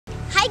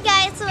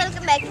guys, so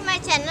welcome back to my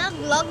channel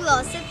Vlog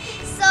Gossip.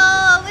 So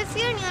if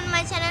you're new on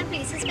my channel,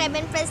 please subscribe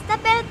and press the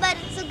bell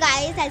button. So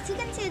guys, as you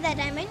can see that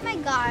I'm in my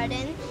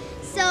garden.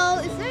 So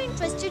if you're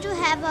interested to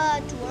have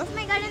a tour of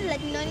my garden, let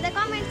me know in the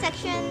comment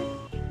section.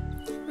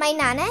 My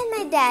Nana and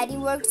my daddy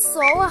worked so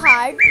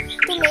hard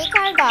to make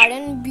our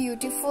garden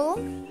beautiful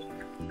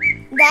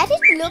that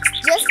it looks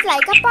just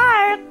like a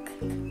park.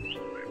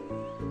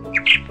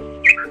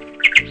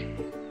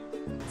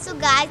 So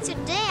guys,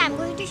 today I'm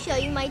going to show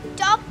you my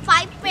top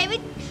 5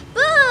 favorite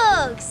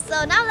books.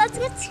 So now let's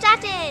get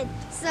started.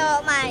 So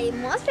my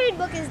most favorite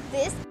book is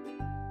this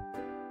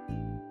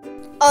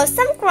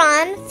Awesome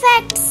Quran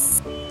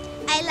Facts.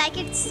 I like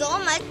it so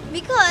much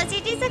because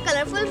it is a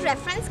colorful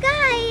reference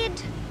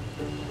guide.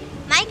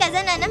 My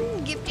cousin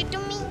Anam gifted it to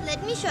me.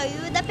 Let me show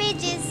you the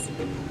pages.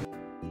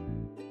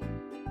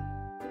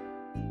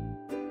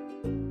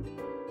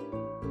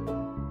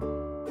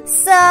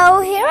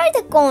 So here are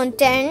the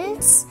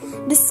contents: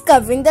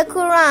 discovering the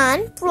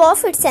Quran,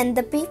 prophets and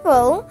the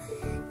people,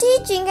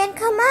 teaching and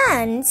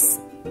commands.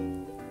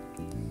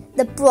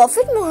 The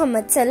Prophet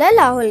Muhammad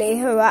sallallahu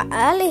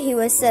alaihi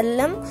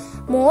wasallam,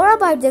 more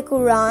about the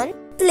Quran,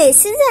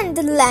 places and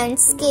the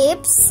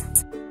landscapes.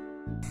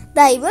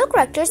 The evil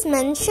characters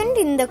mentioned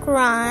in the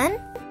Quran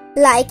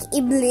like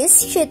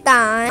Iblis,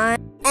 Shaitan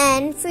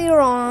and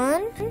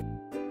Fir'aun.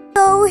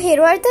 So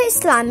here are the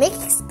Islamic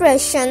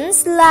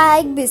expressions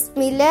like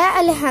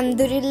Bismillah,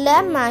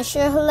 Alhamdulillah,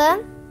 Mashallah.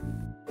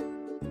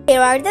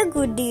 Here are the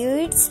good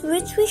deeds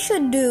which we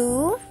should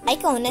do,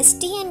 like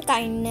honesty and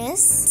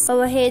kindness.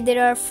 Over here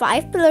there are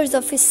 5 pillars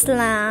of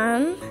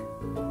Islam.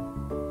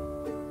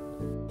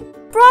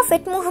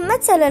 Prophet Muhammad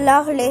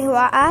sallallahu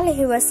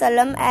alaihi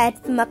wasallam at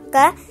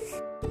Makkah,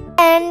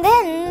 and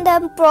then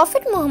the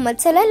Prophet Muhammad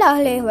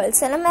sallallahu alaihi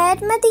wasallam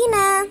at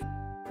Medina.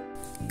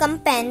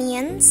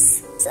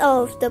 Companions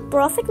of the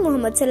Prophet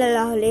Muhammad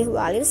sallallahu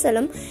alaihi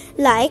wasallam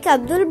like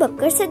Abdul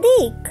Bakr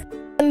Siddiq.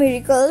 The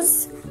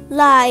miracles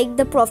like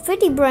the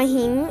Prophet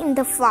Ibrahim in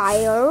the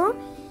fire.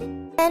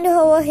 And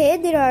over here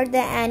there are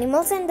the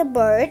animals and the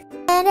birds,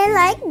 and I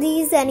like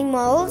these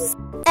animals.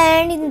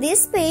 And in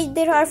this page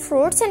there are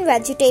fruits and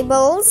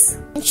vegetables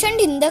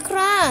mentioned in the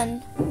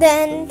Quran.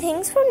 Then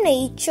things from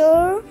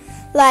nature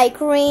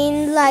like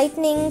rain,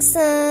 lightning,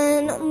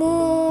 sun,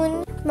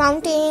 moon,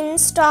 mountain,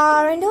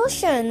 star and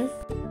ocean.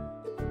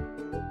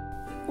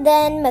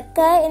 Then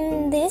Mecca,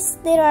 in this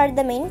there are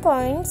the main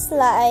points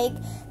like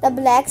the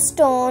black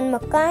stone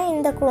Mecca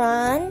in the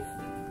Quran.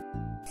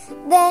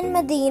 Then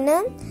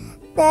Medina,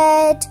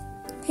 that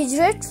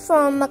Hijrat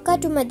from Mecca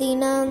to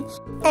Medina,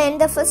 and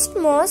the first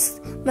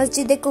mosque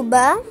Masjid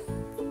Quba.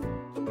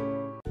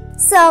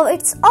 So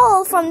it's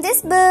all from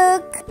this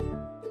book.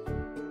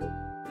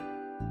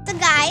 So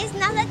guys,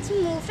 now let's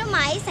move to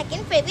my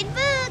second favorite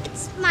book.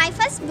 It's my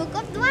first book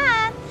of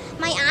dua.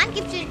 My aunt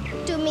gifted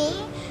it to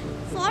me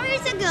 4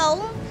 years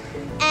ago,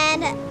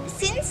 and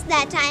since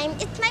that time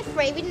it's my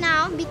favorite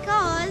now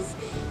because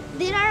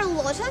there are a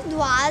lot of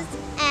duas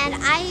and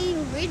I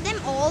read them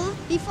all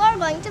before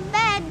going to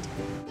bed.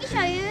 Let me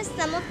show you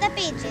some of the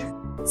pages.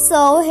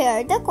 So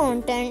here are the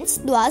contents: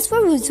 duas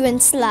for wuzu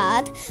and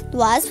salat,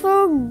 duas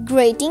for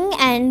greeting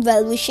and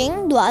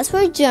well-wishing, duas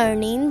for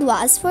journeying,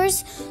 duas for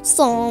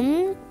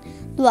Saum,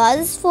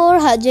 duas for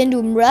Hajj and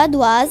Umrah,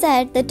 duas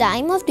at the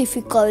time of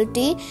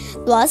difficulty,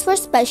 duas for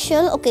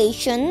special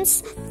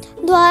occasions,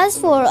 duas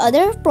for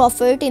other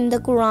prophet in the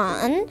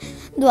Quran,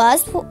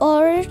 duas for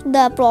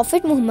the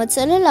Prophet Muhammad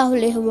sallallahu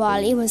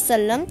alaihi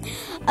wasallam,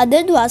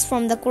 other duas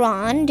from the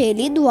Quran,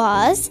 daily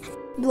duas,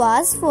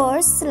 duas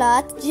for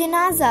Salat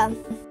Janaza.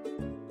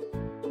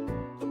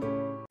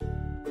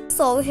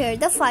 So here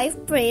the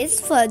 5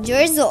 prayers: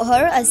 Fajr,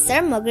 Zohar,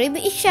 Asr, Maghrib,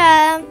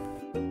 Isha.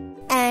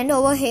 And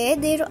over here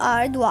there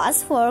are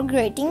duas for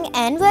greeting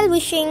and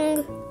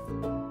well-wishing.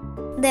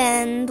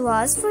 Then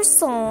duas for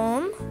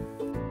Saum.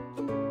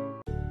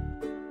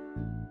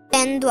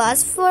 Then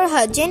duas for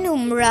Hajj and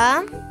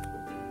Umrah.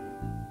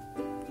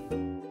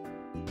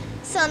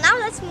 So now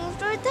let's move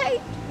to the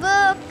third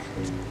book,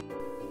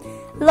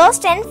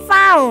 Lost and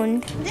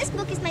Found. This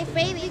book is my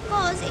favorite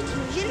because it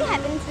usually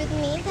happens with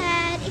me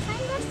that if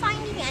I'm not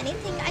finding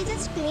anything, I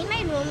just clean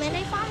my room and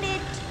I found it.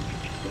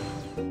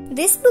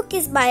 This book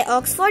is by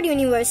Oxford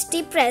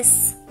University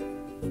Press.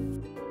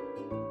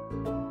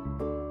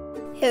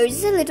 Here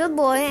is a little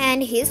boy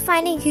and he is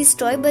finding his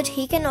toy, but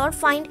he cannot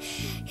find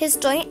his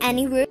toy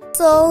anywhere.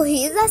 So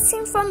he is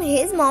asking from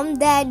his mom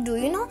that, do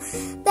you know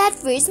that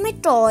where's my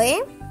toy?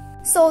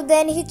 So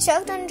then he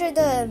checked under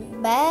the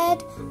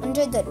bed,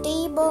 under the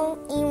table,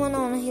 even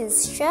on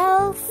his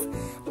shelf,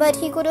 but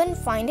he couldn't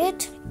find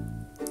it.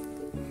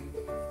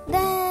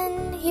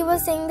 Then he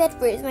was saying that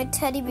where's my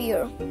teddy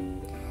bear?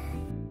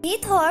 He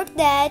thought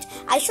that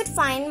I should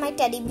find my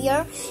teddy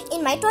bear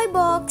in my toy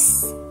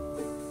box.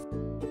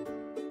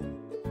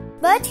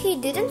 But he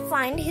didn't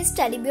find his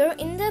teddy bear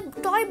in the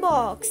toy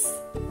box.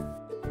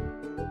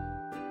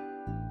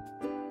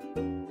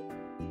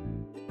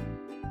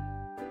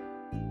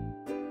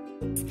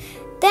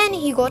 Then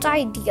he got an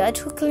idea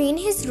to clean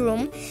his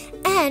room,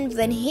 and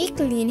when he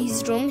cleaned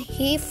his room,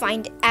 he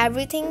found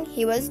everything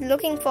he was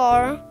looking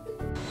for.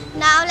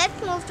 Now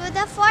let's move to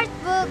the fourth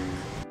book.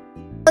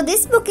 So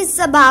this book is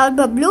about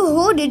Bablu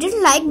who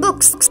didn't like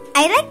books.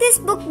 I like this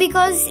book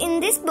because in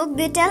this book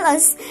they tell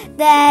us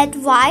that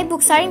why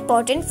books are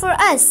important for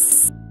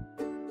us.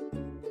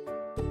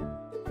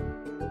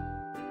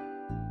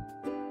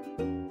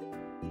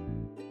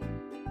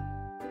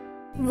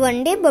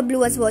 One day Bablu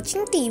was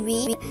watching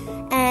TV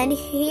and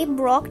he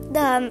broke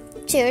the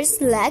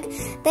chair's leg.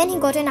 Then he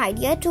got an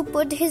idea to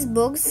put his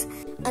books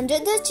under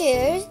the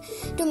chair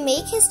to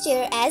make his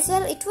chair as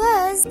well it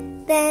was.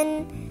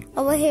 Then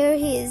over here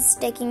he is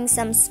taking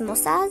some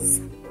samosas.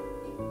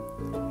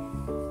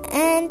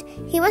 And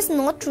he was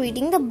not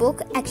reading the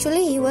book.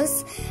 Actually he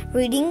was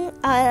reading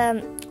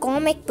a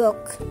comic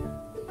book.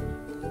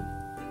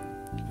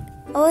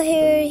 Over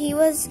here he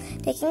was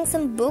taking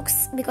some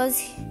books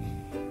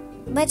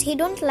but he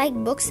don't like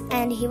books,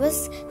 and he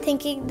was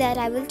thinking that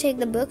I will take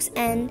the books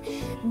and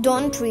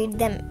don't read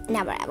them,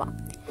 never ever.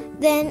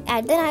 Then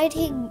at the night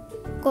he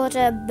got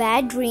a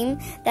bad dream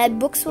that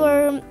books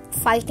were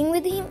fighting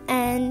with him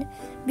and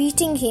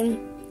beating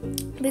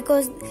him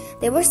because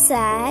they were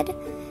sad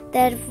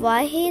that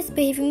why he is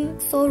behaving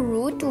so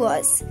rude to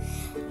us.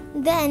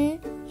 Then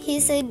he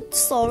said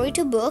sorry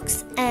to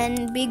books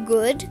and be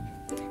good.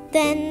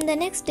 Then the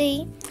next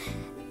day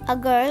a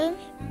girl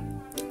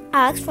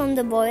asked from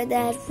the boy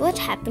that what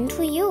happened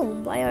to you?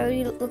 Why are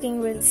you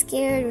looking really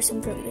scared or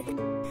something?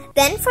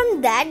 Then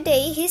from that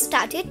day he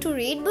started to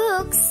read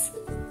books.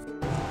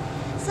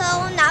 So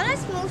now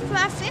let's move to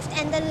our fifth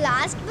and the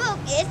last book.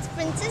 It's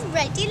Princess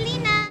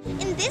Bratylina.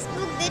 In this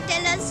book they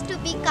tell us to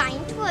be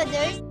kind to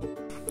others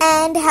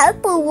and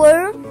help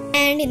poor.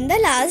 And in the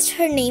last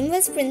her name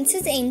was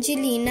Princess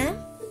Angelina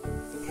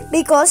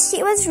because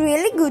she was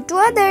really good to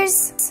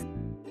others.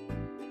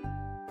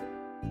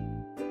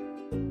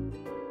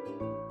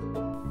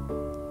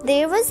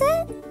 There was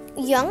a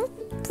young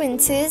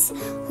princess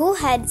who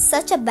had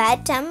such a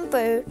bad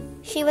temper.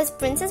 She was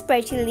Princess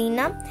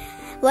Bratylina.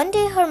 One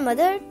day her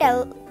mother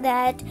told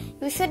that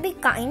you should be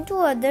kind to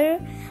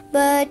others,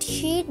 but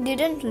she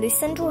didn't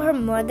listen to her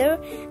mother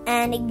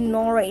and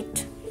ignored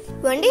it.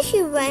 One day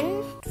she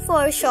went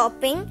for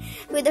shopping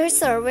with her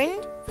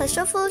servant. First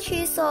of all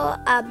she saw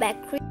a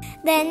bakery.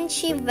 Then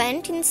she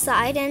went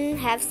inside and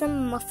had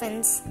some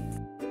muffins.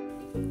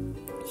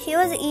 She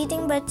was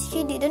eating but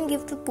she didn't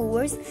give to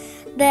poor.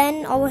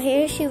 Then over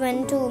here she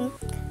went to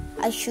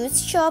a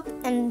shoes shop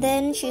and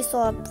then she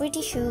saw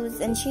pretty shoes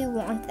and she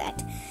wanted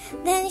that.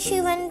 Then she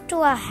went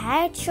to a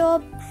hat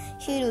shop.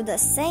 She do the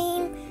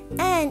same,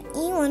 and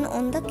even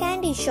on the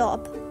candy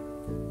shop.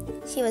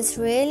 She was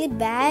really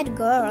bad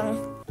girl,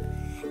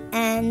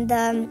 and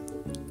the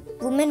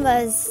woman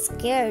was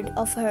scared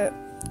of her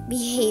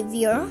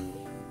behavior.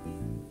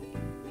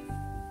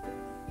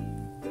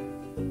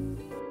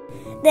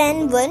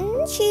 Then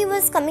when she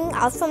was coming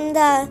out from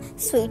the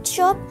sweet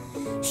shop,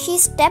 she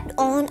stepped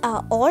on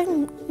an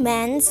old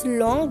man's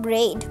long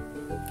braid.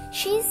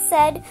 She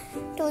said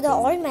to the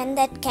old man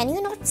that, "Can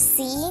you not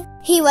see?"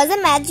 He was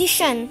a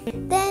magician.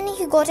 Then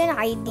he got an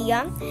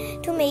idea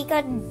to make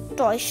a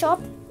toy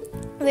shop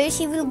where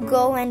she will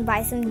go and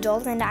buy some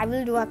dolls and I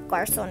will do a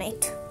curse on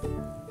it.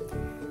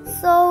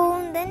 So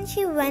then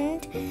she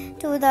went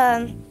to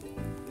the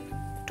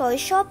toy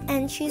shop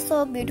and she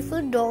saw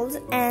beautiful dolls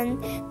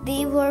and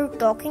they were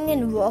talking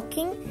and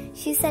walking.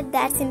 She said,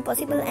 "That's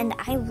impossible and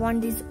I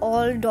want these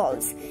all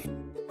dolls."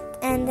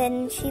 And then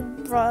she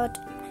brought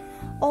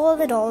all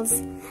the dolls.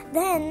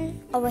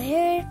 Then over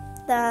here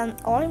the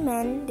old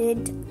man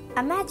did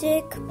a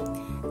magic.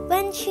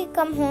 When she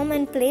come home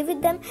and play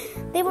with them,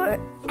 they were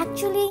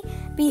actually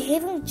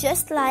behaving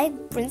just like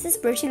Princess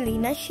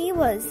Bratylina she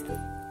was.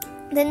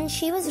 Then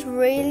she was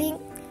really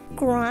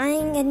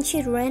crying and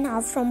she ran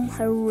out from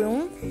her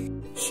room.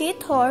 She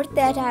thought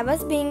that I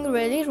was being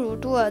really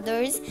rude to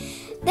others.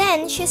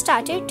 Then she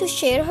started to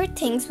share her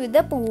things with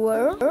the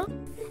poor.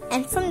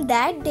 And from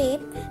that day,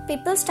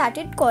 people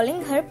started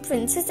calling her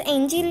Princess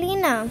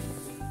Angelina.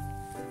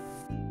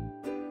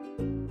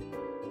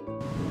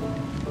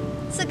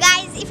 So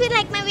guys, if you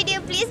like my video,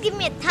 please give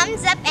me a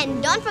thumbs up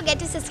and don't forget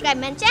to subscribe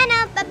my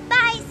channel. Bye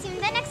bye. See you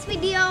in the next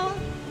video.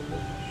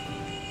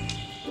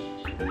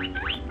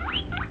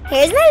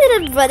 Here's my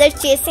little brother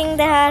chasing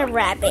the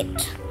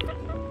rabbit.